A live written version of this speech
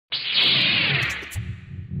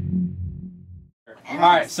All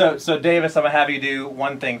right, so Davis, I'm gonna have you do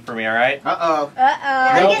one thing for me. All right? No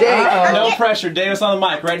pressure. Davis on the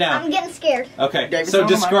mic right now. I'm getting scared. Okay. Davis so on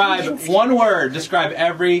the describe one word. Describe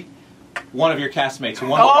every one of your castmates.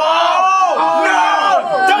 One. No!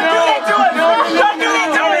 Don't do that to us! Don't do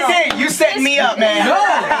that to us! Hey, you set me up, man.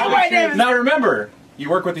 No. Now remember, you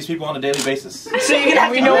work with these people on a daily basis. So you're gonna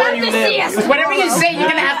have to know where you live. Whatever you say, you're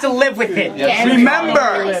gonna have to live with it. Yes. Remember.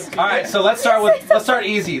 All right, so let's start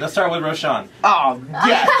easy. Let's start with Roshan. Oh,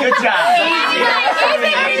 yeah, good job.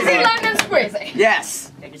 Easy lemon squeezy.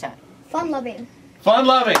 Yes. Take your time. Fun loving. Fun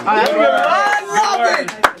loving. Good word.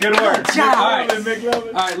 Good word. All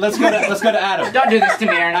right, let's go to Adam. Don't do this to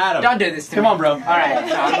me, Aaron. Adam. Don't do this to me. Come on, bro. All right.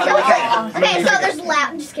 Okay, so there's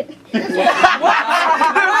loud. Just kidding. Loud.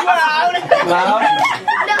 No.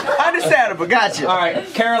 Understandable. Gotcha. All right,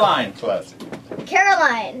 Caroline.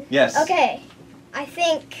 Caroline. Yes. Okay. I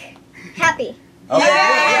think happy. Okay.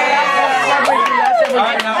 All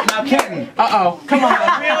right, now Kenton. Uh-oh. Come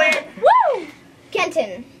on. Really? Woo!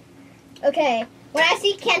 Kenton. Okay. When I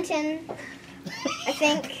see Kenton, I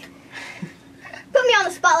think. Put me on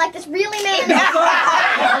the spot like this, really, man.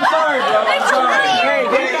 I'm sorry, bro. I'm sorry.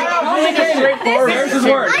 Here's his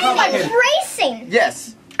word. I'm tracing.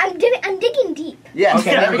 Yes. I'm digging deep. Yes.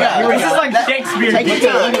 Okay, there we go. This is like Shakespeare. Take your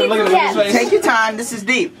time. Look at his face. Take your time. This is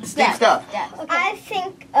deep. It's deep stuff. Okay. I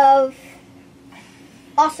think of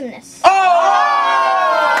awesomeness. Oh!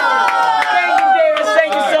 Thank you, Davis.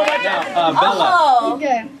 Thank you so much. Now, Bella.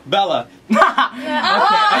 Okay. Bella.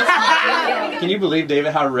 Can you believe,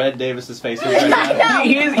 David, how red Davis's face is right now?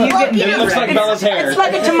 He's getting It looks like Bella's hair. It's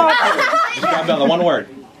like a tomato. Describe Bella, one word.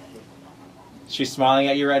 She's smiling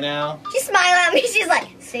at you right now. She's smiling at me. She's like,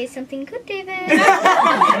 say something good, David.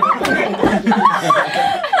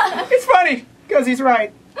 It's funny, because he's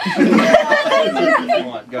right.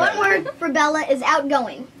 One word for Bella is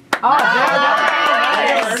outgoing. Good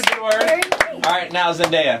word. All right, now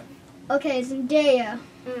Zendaya. Okay, Zendaya.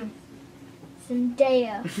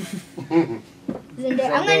 Zendaya. I'm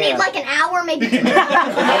gonna need like an hour, maybe 2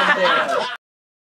 hours.